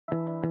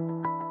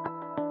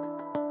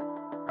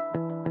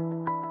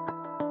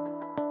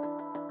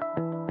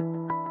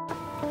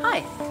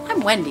Hi,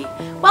 I'm Wendy.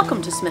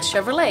 Welcome to Smith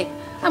Chevrolet.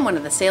 I'm one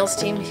of the sales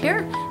team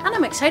here, and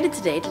I'm excited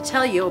today to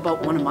tell you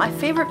about one of my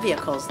favorite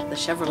vehicles, the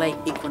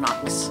Chevrolet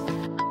Equinox.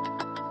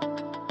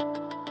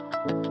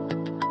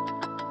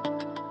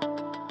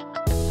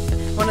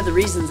 One of the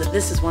reasons that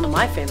this is one of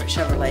my favorite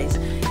Chevrolets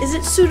is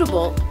it's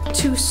suitable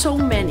to so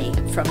many,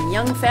 from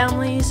young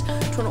families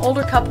to an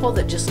older couple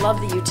that just love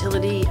the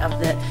utility of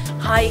the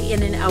high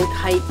in and out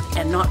height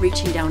and not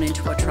reaching down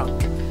into a trunk.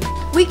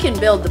 We can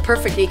build the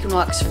perfect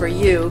Equinox for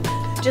you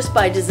just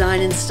by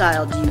design and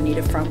style. Do you need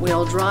a front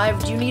wheel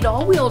drive? Do you need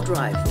all wheel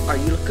drive? Are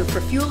you looking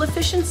for fuel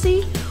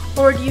efficiency?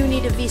 Or do you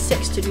need a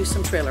V6 to do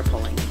some trailer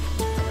pulling?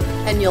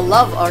 And you'll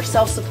love our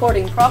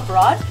self-supporting prop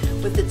rod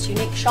with its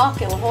unique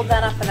shock. It will hold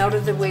that up and out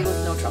of the way with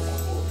no trouble.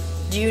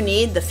 Do you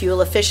need the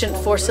fuel-efficient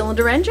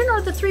 4-cylinder engine or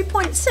the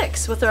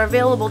 3.6 with our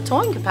available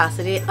towing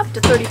capacity up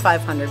to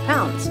 3,500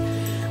 pounds?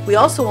 We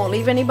also won't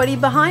leave anybody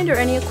behind or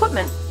any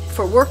equipment.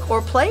 For work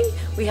or play,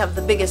 we have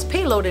the biggest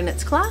payload in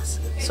its class,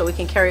 so we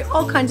can carry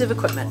all kinds of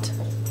equipment.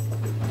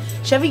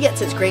 Chevy gets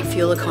its great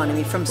fuel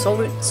economy from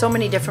so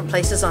many different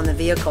places on the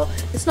vehicle.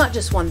 It's not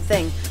just one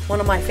thing.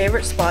 One of my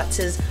favorite spots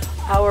is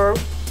our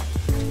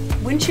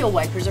windshield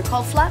wipers. Are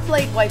called flat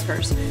blade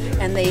wipers,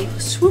 and they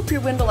swoop your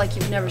window like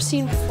you've never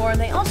seen before,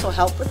 and they also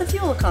help with the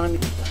fuel economy.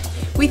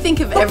 We think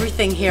of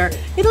everything here.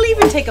 It'll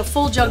even take a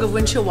full jug of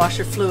windshield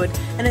washer fluid,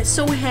 and it's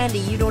so handy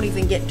you don't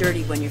even get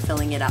dirty when you're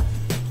filling it up.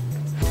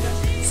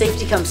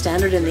 Safety comes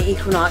standard in the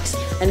Equinox,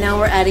 and now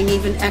we're adding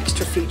even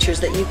extra features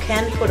that you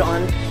can put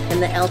on in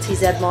the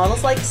LTZ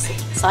models, like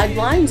side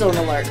blind zone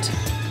alert.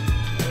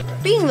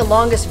 Being the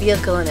longest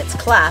vehicle in its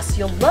class,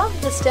 you'll love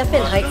the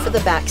step-in height for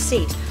the back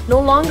seat. No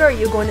longer are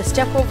you going to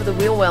step over the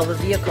wheel well of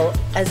the vehicle,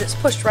 as it's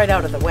pushed right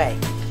out of the way.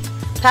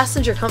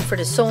 Passenger comfort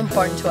is so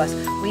important to us.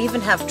 We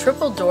even have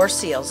triple door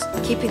seals,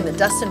 keeping the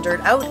dust and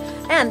dirt out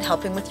and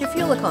helping with your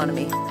fuel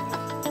economy.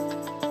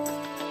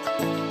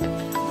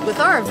 With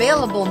our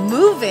available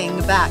moving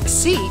back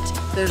seat,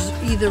 there's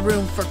either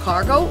room for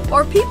cargo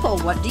or people.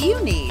 What do you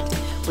need?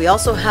 We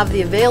also have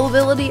the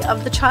availability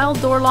of the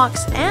child door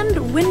locks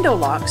and window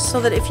locks,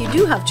 so that if you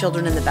do have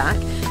children in the back,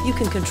 you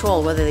can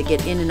control whether they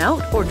get in and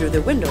out or do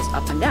their windows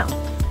up and down.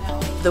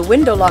 The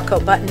window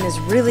lockout button is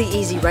really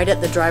easy right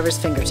at the driver's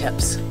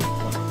fingertips.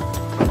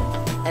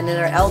 And in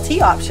our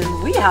LT option,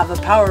 we have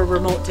a power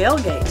remote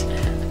tailgate.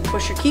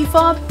 Push your key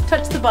fob,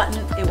 touch the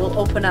button, it will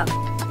open up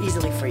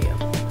easily for you.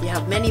 You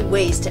have many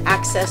ways to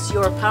access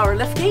your power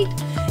liftgate,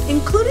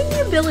 including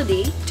the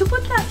ability to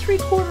put that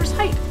 3/4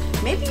 height.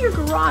 Maybe your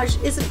garage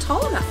isn't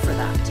tall enough for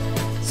that.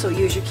 So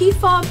use your key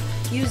fob,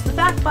 use the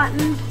back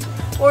button,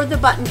 or the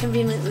button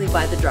conveniently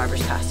by the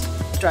driver's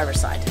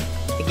side.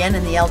 Again,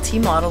 in the LT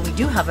model, we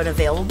do have an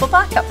available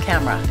backup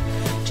camera.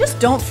 Just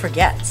don't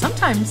forget,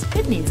 sometimes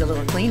it needs a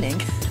little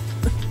cleaning.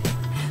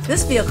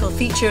 This vehicle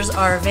features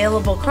our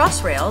available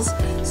cross rails,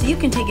 so you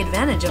can take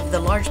advantage of the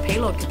large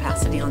payload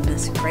capacity on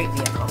this great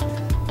vehicle.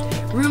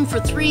 Room for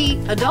 3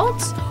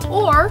 adults,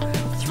 or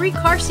 3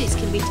 car seats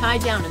can be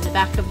tied down in the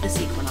back of this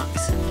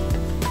Equinox.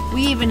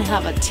 We even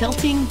have a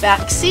tilting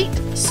back seat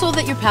so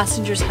that your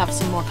passengers have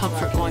some more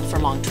comfort going for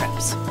long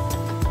trips.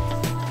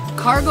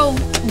 Cargo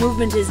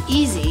movement is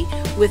easy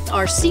with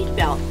our seat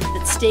belt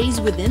that stays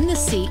within the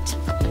seat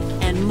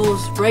and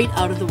moves right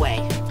out of the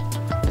way.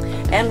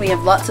 And we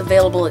have lots of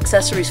available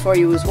accessories for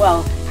you as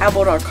well. How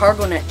about our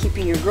cargo net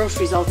keeping your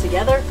groceries all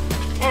together,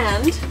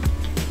 and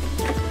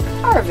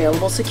our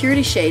available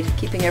security shade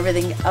keeping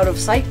everything out of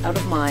sight, out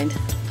of mind.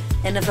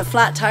 And if a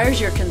flat tire is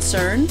your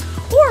concern,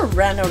 or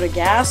ran out of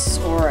gas,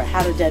 or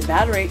had a dead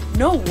battery,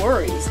 no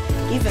worries.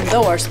 Even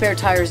though our spare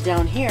tire is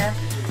down here,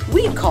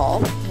 we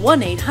call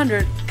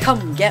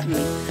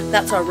 1-800-COME-GET-ME.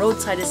 That's our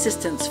roadside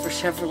assistance for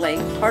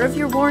Chevrolet, part of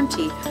your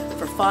warranty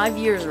for 5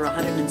 years or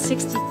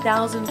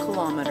 160,000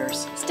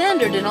 kilometers.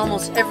 Standard in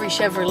almost every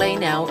Chevrolet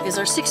now is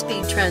our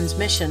 6-speed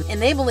transmission,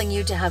 enabling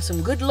you to have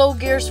some good low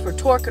gears for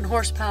torque and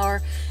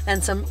horsepower,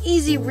 and some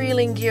easy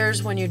reeling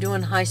gears when you're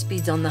doing high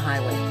speeds on the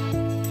highway.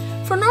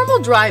 For normal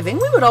driving,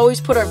 we would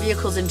always put our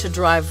vehicles into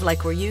drive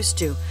like we're used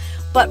to.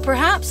 But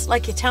perhaps,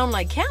 like a town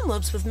like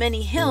Kamloops with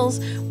many hills,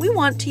 we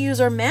want to use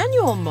our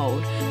manual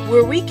mode,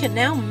 where we can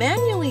now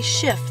manually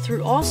shift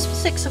through all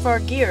 6 of our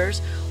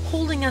gears,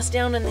 holding us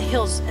down in the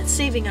hills and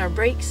saving our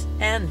brakes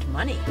and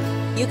money.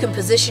 You can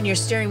position your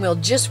steering wheel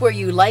just where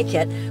you like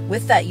it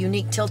with that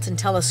unique tilt and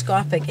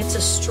telescopic. It's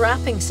a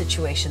strapping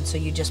situation, so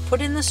you just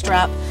put in the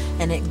strap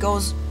and it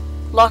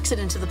locks it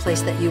into the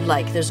place that you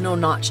like. There's no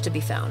notch to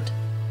be found.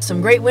 Some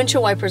great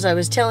windshield wipers I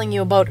was telling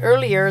you about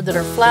earlier that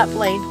are flat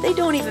blade, they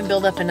don't even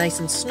build up in ice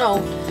and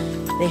snow.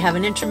 They have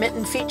an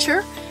intermittent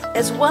feature,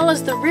 as well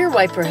as the rear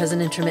wiper has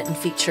an intermittent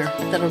feature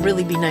that'll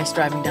really be nice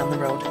driving down the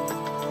road.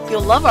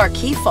 You'll love our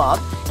key fob.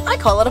 I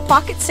call it a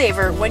pocket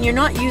saver. When you're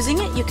not using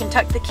it, you can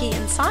tuck the key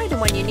inside, and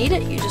when you need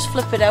it, you just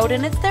flip it out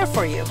and it's there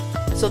for you.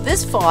 So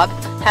this fob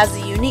has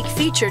the unique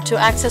feature to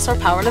access our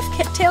power lift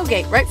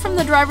tailgate right from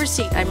the driver's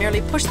seat. I merely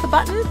push the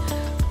button,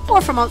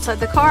 or from outside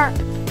the car,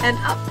 and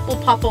up will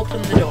pop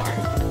open the door.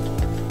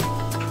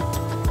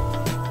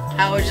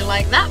 How would you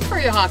like that for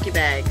your hockey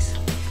bags?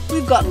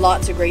 We've got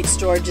lots of great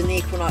storage in the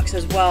Equinox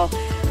as well.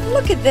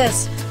 Look at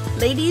this.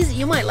 Ladies,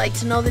 you might like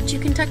to know that you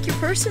can tuck your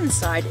purse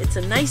inside. It's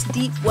a nice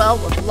deep well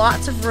with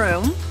lots of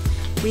room.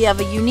 We have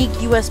a unique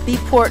USB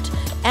port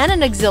and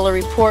an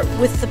auxiliary port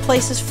with the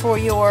places for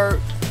your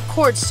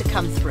cords to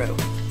come through.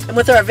 And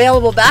with our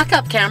available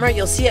backup camera,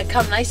 you'll see it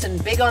come nice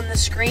and big on the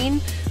screen,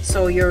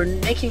 so you're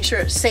making sure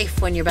it's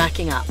safe when you're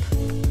backing up.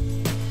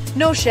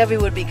 No Chevy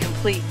would be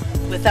complete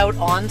without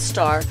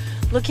OnStar,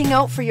 looking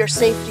out for your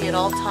safety at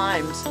all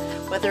times,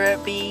 whether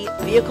it be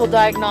vehicle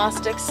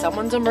diagnostics,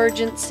 someone's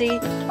emergency,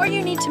 or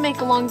you need to make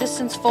a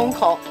long-distance phone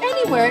call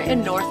anywhere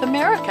in North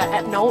America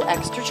at no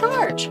extra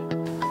charge.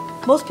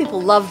 Most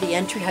people love the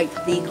entry height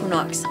of the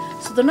Equinox,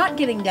 so they're not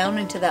getting down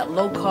into that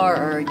low car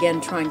or again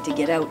trying to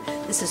get out.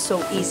 This is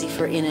so easy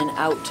for in and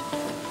out.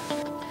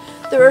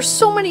 There are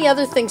so many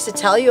other things to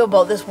tell you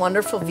about this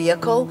wonderful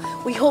vehicle.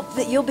 We hope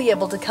that you'll be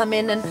able to come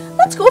in and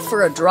let's go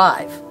for a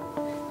drive.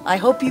 I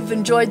hope you've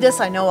enjoyed this.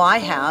 I know I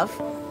have.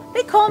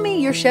 They call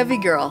me your Chevy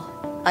girl.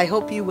 I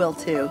hope you will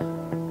too.